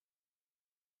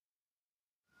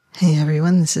Hey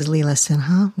everyone, this is Leela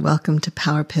Sinha. Welcome to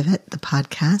Power Pivot, the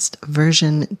podcast,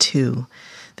 version 2.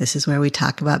 This is where we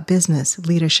talk about business,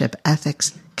 leadership,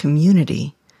 ethics,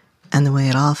 community, and the way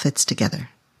it all fits together.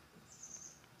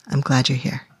 I'm glad you're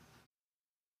here.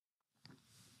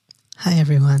 Hi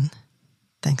everyone.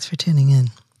 Thanks for tuning in.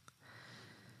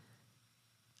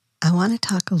 I want to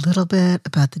talk a little bit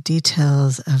about the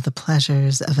details of the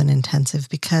pleasures of an intensive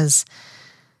because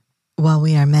while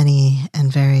we are many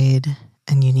and varied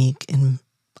and unique in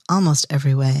almost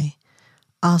every way,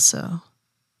 also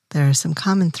there are some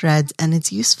common threads, and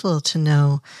it's useful to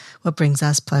know what brings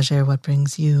us pleasure, what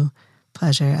brings you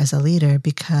pleasure as a leader,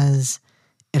 because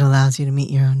it allows you to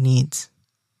meet your own needs.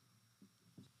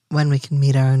 When we can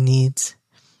meet our own needs,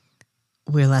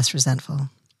 we're less resentful.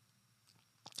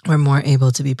 We're more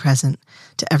able to be present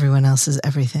to everyone else's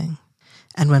everything.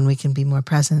 And when we can be more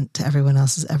present to everyone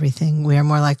else's everything, we are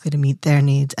more likely to meet their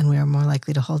needs, and we are more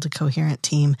likely to hold a coherent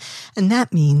team. And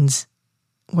that means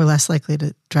we're less likely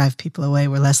to drive people away.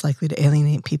 We're less likely to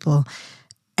alienate people.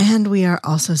 And we are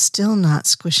also still not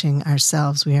squishing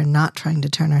ourselves. We are not trying to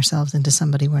turn ourselves into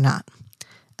somebody we're not.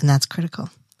 And that's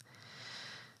critical.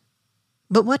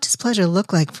 But what does pleasure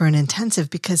look like for an intensive?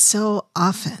 Because so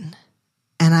often,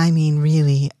 and I mean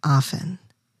really often,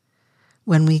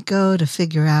 when we go to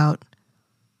figure out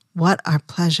what our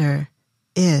pleasure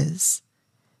is,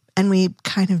 and we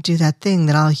kind of do that thing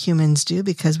that all humans do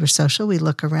because we're social, we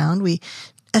look around, we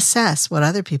assess what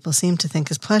other people seem to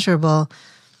think is pleasurable.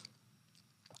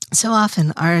 So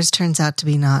often ours turns out to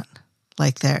be not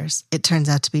like theirs. It turns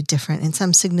out to be different in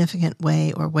some significant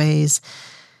way or ways.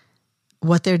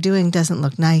 What they're doing doesn't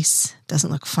look nice,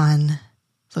 doesn't look fun,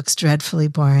 looks dreadfully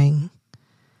boring,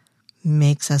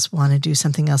 makes us want to do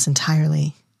something else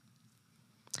entirely.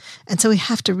 And so we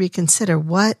have to reconsider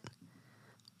what,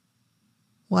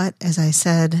 as I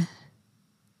said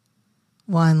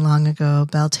one long ago,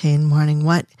 Beltane morning,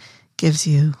 what gives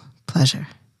you pleasure?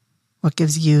 What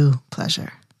gives you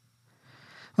pleasure?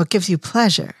 What gives you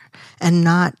pleasure? And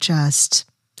not just,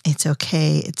 it's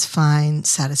okay, it's fine,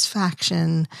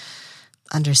 satisfaction,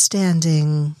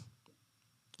 understanding,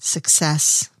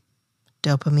 success,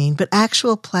 dopamine, but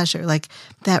actual pleasure, like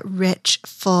that rich,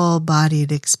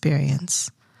 full-bodied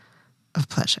experience of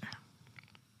pleasure.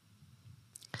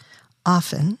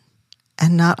 Often,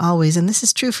 and not always, and this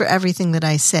is true for everything that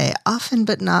I say, often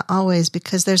but not always,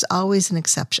 because there's always an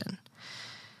exception.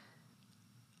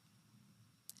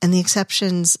 And the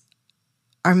exceptions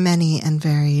are many and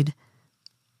varied,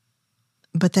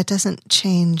 but that doesn't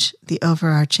change the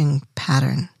overarching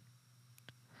pattern.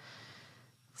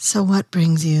 So what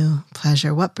brings you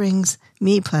pleasure? What brings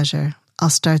me pleasure? I'll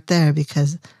start there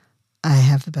because I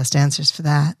have the best answers for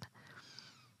that.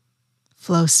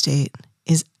 Flow state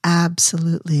is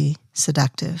absolutely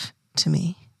seductive to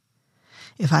me.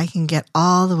 If I can get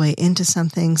all the way into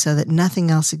something so that nothing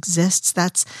else exists,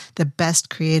 that's the best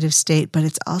creative state, but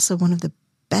it's also one of the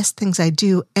best things I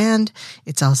do, and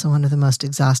it's also one of the most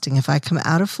exhausting. If I come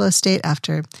out of flow state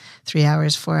after 3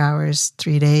 hours, 4 hours,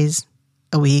 3 days,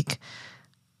 a week,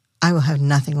 I will have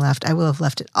nothing left. I will have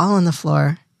left it all on the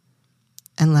floor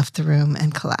and left the room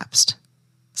and collapsed,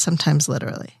 sometimes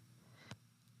literally.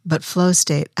 But flow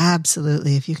state,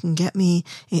 absolutely. If you can get me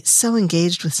so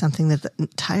engaged with something that the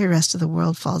entire rest of the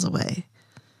world falls away,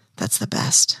 that's the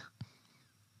best.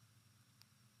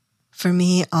 For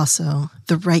me, also,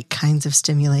 the right kinds of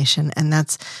stimulation, and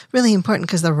that's really important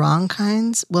because the wrong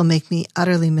kinds will make me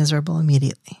utterly miserable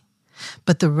immediately.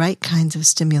 But the right kinds of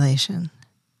stimulation,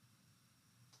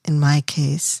 in my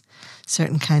case,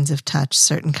 certain kinds of touch,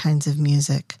 certain kinds of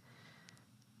music,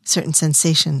 certain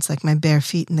sensations like my bare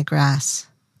feet in the grass.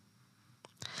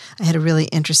 I had a really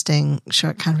interesting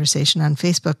short conversation on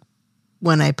Facebook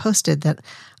when I posted that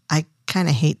I kind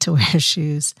of hate to wear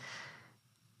shoes.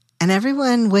 And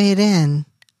everyone weighed in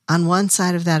on one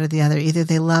side of that or the other. Either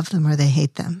they love them or they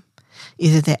hate them.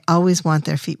 Either they always want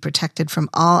their feet protected from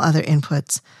all other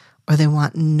inputs or they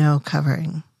want no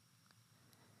covering.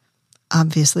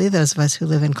 Obviously, those of us who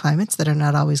live in climates that are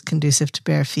not always conducive to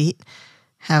bare feet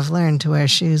have learned to wear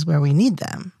shoes where we need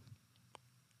them.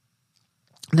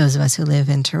 Those of us who live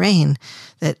in terrain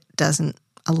that doesn't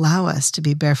allow us to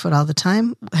be barefoot all the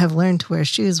time have learned to wear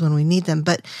shoes when we need them.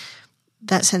 But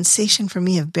that sensation for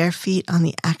me of bare feet on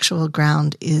the actual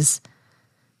ground is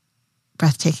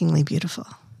breathtakingly beautiful.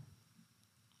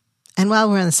 And while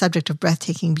we're on the subject of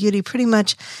breathtaking beauty, pretty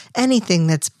much anything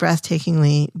that's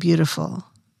breathtakingly beautiful.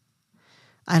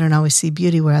 I don't always see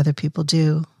beauty where other people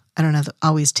do. I don't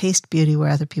always taste beauty where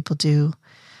other people do.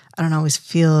 I don't always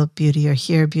feel beauty or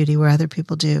hear beauty where other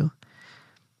people do.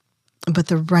 But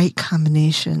the right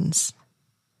combinations,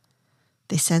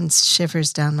 They send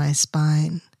shivers down my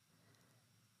spine.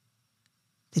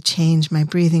 They change my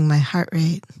breathing, my heart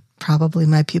rate, probably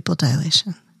my pupil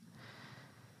dilation.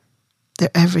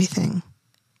 They're everything.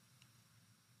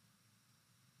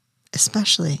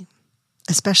 Especially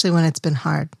when it's been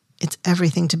hard. It's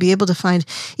everything to be able to find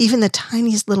even the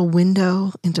tiniest little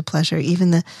window into pleasure,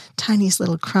 even the tiniest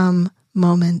little crumb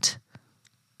moment,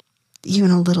 even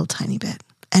a little tiny bit,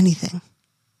 anything.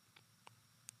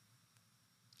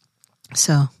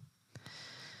 So,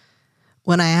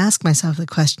 when I ask myself the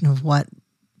question of what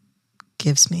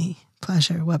gives me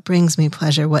pleasure, what brings me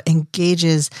pleasure, what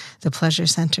engages the pleasure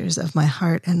centers of my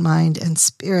heart and mind and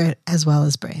spirit as well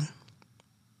as brain,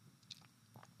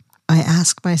 I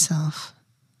ask myself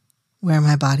where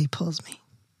my body pulls me.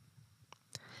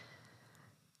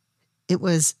 It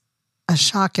was a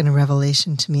shock and a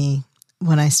revelation to me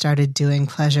when I started doing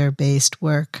pleasure-based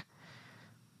work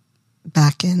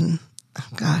back in,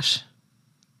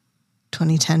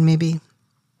 2010 maybe.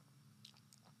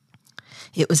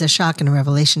 It was a shock and a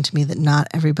revelation to me that not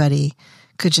everybody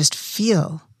could just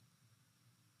feel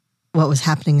what was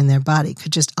happening in their body,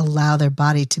 could just allow their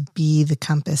body to be the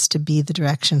compass, to be the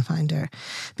direction finder,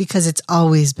 because it's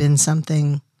always been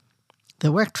something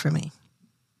that worked for me.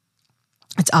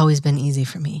 It's always been easy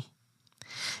for me.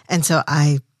 And so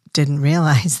I didn't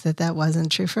realize that that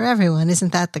wasn't true for everyone.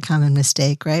 Isn't that the common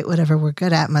mistake, right? Whatever we're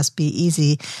good at must be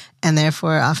easy and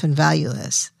therefore often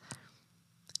valueless.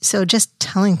 So just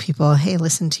telling people, hey,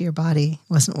 listen to your body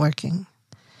wasn't working.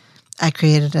 I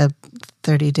created a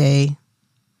 30-day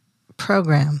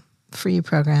program, free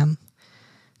program.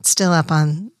 It's still up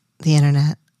on the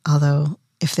internet, although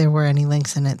if there were any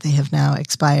links in it, they have now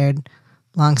expired,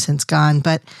 long since gone.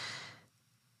 But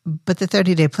the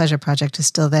 30-day pleasure project is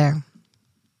still there.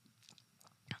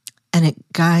 And it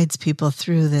guides people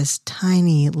through this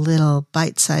tiny little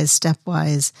bite-sized,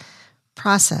 stepwise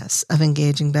process of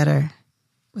engaging better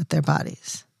with their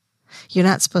bodies. You're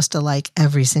not supposed to like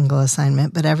every single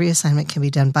assignment, but every assignment can be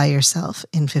done by yourself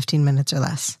in 15 minutes or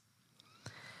less.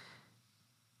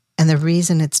 And the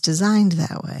reason it's designed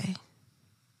that way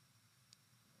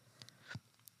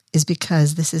is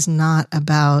because this is not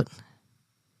about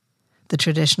the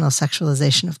traditional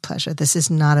sexualization of pleasure. This is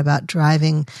not about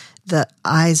driving the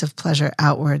eyes of pleasure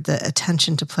outward, the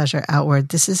attention to pleasure outward.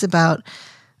 This is about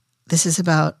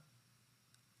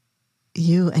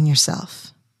you and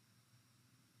yourself.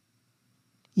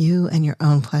 You and your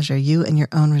own pleasure, you and your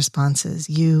own responses,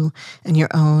 you and your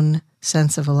own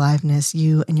sense of aliveness,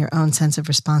 you and your own sense of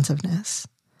responsiveness.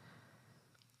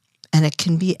 And it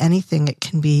can be anything. It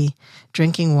can be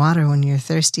drinking water when you're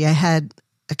thirsty. I had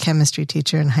a chemistry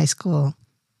teacher in high school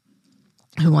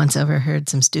who once overheard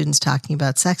some students talking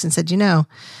about sex and said,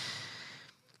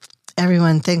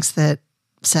 everyone thinks that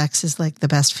sex is like the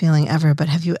best feeling ever, but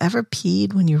have you ever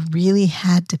peed when you really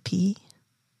had to pee?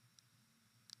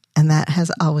 And that has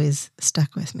always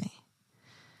stuck with me.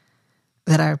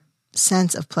 That our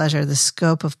sense of pleasure, the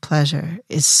scope of pleasure,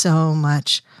 is so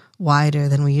much wider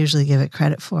than we usually give it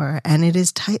credit for. And it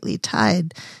is tightly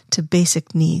tied to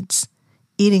basic needs.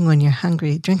 Eating when you're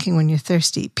hungry, drinking when you're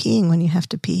thirsty, peeing when you have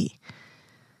to pee.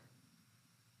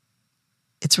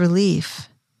 It's relief.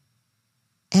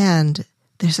 And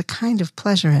there's a kind of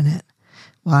pleasure in it.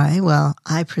 Why? Well,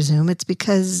 I presume it's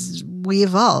because we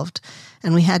evolved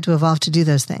and we had to evolve to do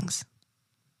those things.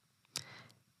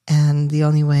 And the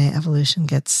only way evolution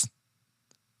gets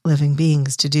living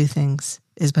beings to do things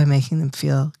is by making them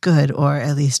feel good, or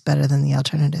at least better than the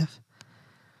alternative.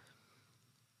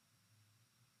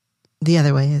 The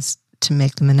other way is to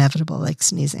make them inevitable, like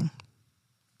sneezing.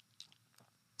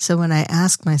 So when I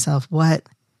ask myself, what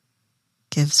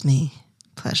gives me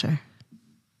pleasure?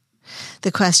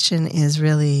 The question is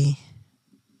really,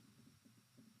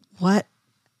 what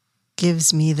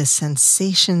gives me the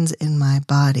sensations in my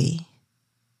body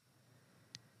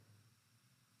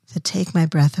that take my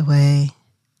breath away,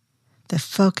 that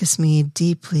focus me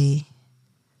deeply,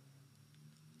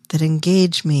 that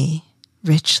engage me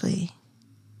richly,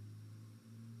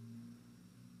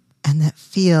 and that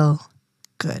feel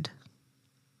good.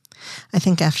 I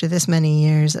think after this many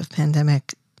years of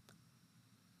pandemic,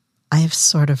 I have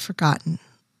sort of forgotten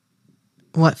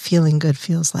what feeling good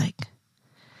feels like.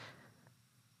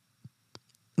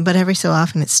 But every so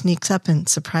often it sneaks up and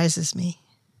surprises me.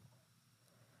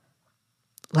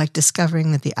 Like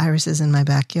discovering that the irises in my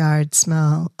backyard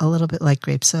smell a little bit like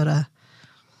grape soda.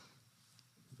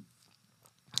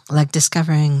 Like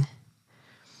discovering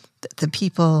that the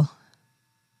people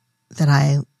that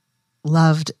I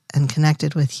loved and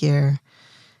connected with here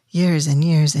years and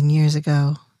years and years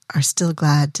ago are still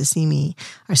glad to see me,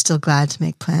 are still glad to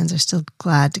make plans, are still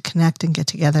glad to connect and get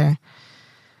together.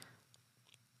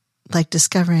 like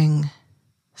discovering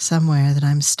somewhere that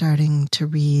I'm starting to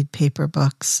read paper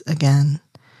books again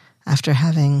after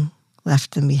having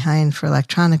left them behind for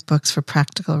electronic books for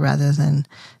practical rather than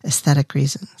aesthetic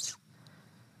reasons.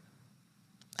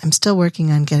 I'm still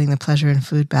working on getting the pleasure in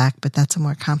food back, but that's a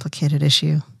more complicated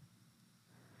issue.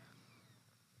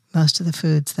 Most of the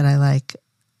foods that I like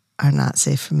are not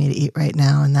safe for me to eat right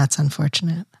now, and that's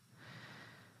unfortunate.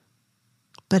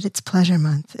 But it's pleasure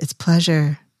month. It's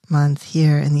pleasure month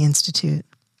here in the Institute.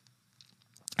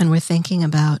 And we're thinking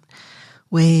about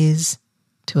ways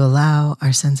to allow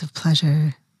our sense of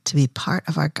pleasure to be part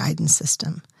of our guidance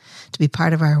system, to be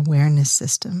part of our awareness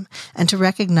system, and to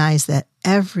recognize that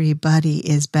everybody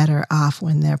is better off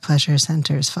when their pleasure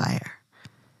centers fire.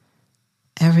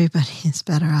 Everybody is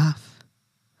better off.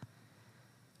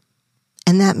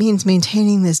 And that means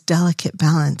maintaining this delicate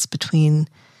balance between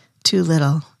too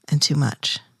little and too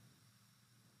much.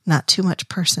 Not too much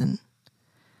person,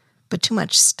 but too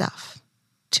much stuff.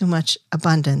 Too much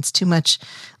abundance, too much,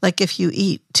 like if you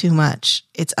eat too much,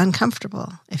 it's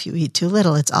uncomfortable. If you eat too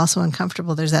little, it's also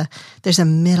uncomfortable. There's a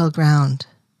middle ground.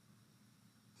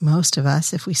 Most of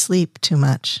us, if we sleep too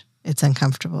much, it's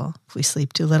uncomfortable. If we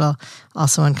sleep too little,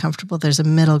 also uncomfortable. There's a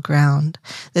middle ground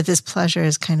that this pleasure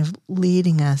is kind of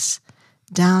leading us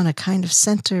down a kind of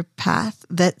center path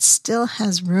that still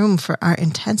has room for our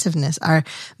intensiveness, our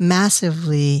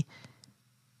massively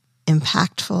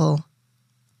impactful,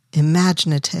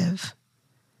 imaginative,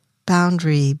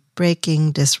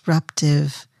 boundary-breaking,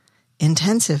 disruptive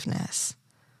intensiveness.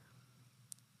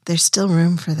 There's still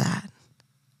room for that.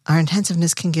 Our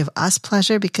intensiveness can give us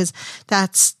pleasure because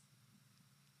that's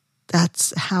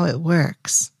how it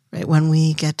works, right? When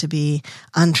we get to be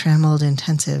untrammeled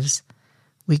intensives,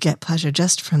 we get pleasure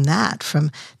just from that,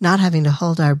 from not having to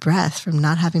hold our breath, from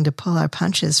not having to pull our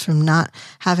punches, from not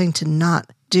having to not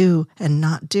do and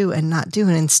not do and not do,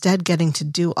 and instead getting to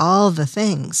do all the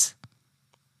things.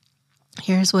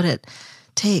 Here's what it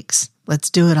takes. Let's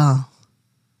do it all.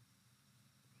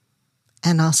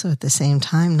 And also at the same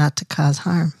time, not to cause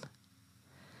harm.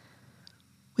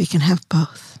 We can have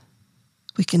both.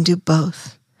 We can do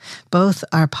both. Both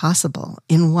are possible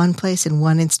in one place, in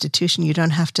one institution. You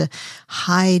don't have to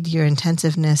hide your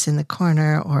intensiveness in the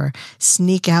corner or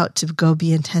sneak out to go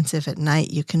be intensive at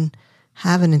night. You can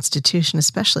have an institution,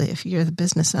 especially if you're the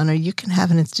business owner, you can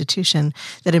have an institution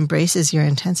that embraces your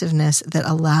intensiveness, that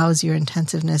allows your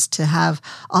intensiveness to have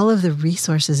all of the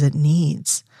resources it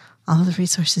needs, all of the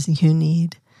resources you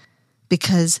need.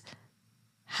 Because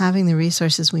having the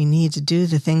resources we need to do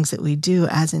the things that we do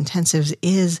as intensives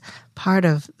is part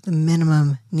of the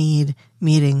minimum need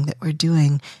meeting that we're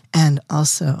doing. And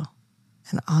also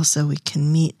we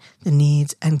can meet the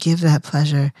needs and give that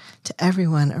pleasure to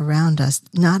everyone around us.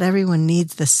 Not everyone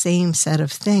needs the same set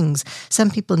of things. Some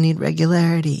people need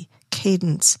regularity,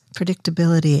 cadence,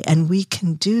 predictability, and we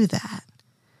can do that.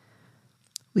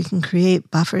 We can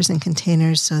create buffers and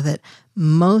containers so that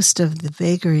most of the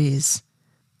vagaries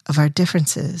of our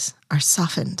differences are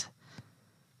softened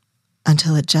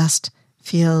until it just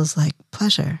feels like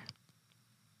pleasure,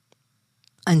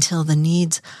 until the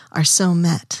needs are so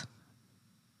met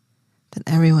that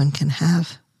everyone can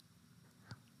have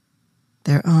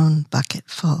their own bucket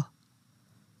full.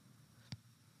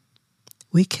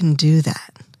 We can do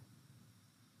that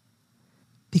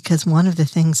because one of the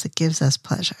things that gives us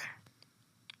pleasure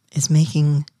is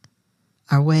making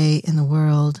our way in the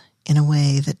world in a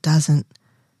way that doesn't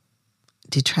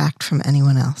detract from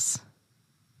anyone else.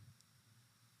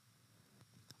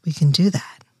 We can do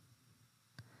that.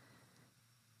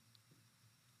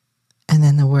 And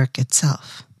then the work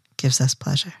itself gives us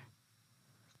pleasure.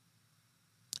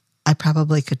 I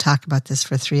probably could talk about this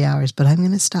for 3 hours, but I'm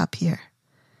going to stop here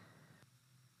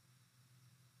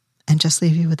and just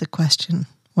leave you with the question,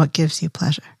 what gives you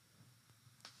pleasure?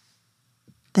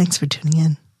 Thanks for tuning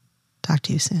in. Talk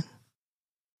to you soon.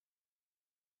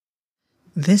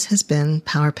 This has been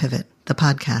Power Pivot, the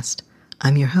podcast.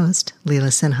 I'm your host, Leela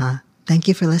Sinha. Thank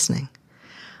you for listening.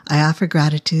 I offer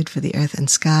gratitude for the earth and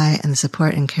sky and the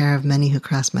support and care of many who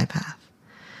cross my path.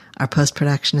 Our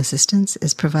post-production assistance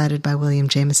is provided by William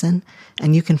Jameson,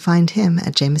 and you can find him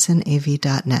at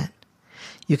jamesonav.net.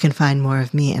 You can find more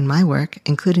of me and my work,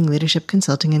 including leadership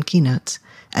consulting and keynotes,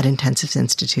 at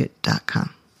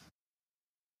intensivesinstitute.com.